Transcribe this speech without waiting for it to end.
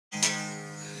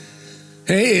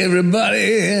Hey, everybody.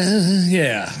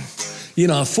 Yeah.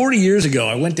 40 years ago,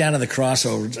 I went down to the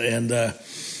crossroads and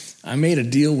I made a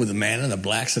deal with a man in a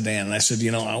black sedan. And I said,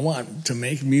 I want to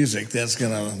make music that's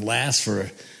going to last for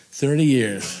 30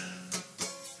 years.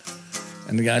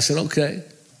 And the guy said, okay.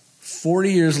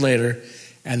 40 years later,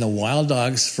 and the Wild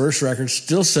Dogs' first record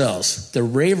still sells. The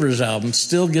Ravers album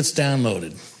still gets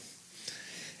downloaded.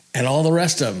 And all the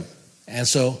rest of them. And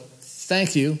so,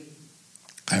 thank you.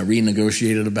 I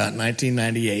renegotiated about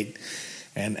 1998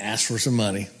 and asked for some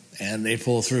money, and they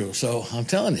pulled through. So I'm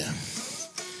telling you,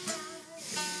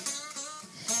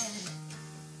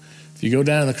 if you go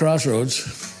down to the crossroads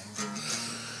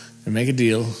and make a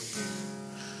deal,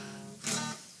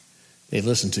 they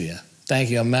listen to you. Thank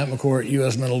you. I'm Matt McCourt,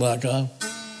 usmetal.com.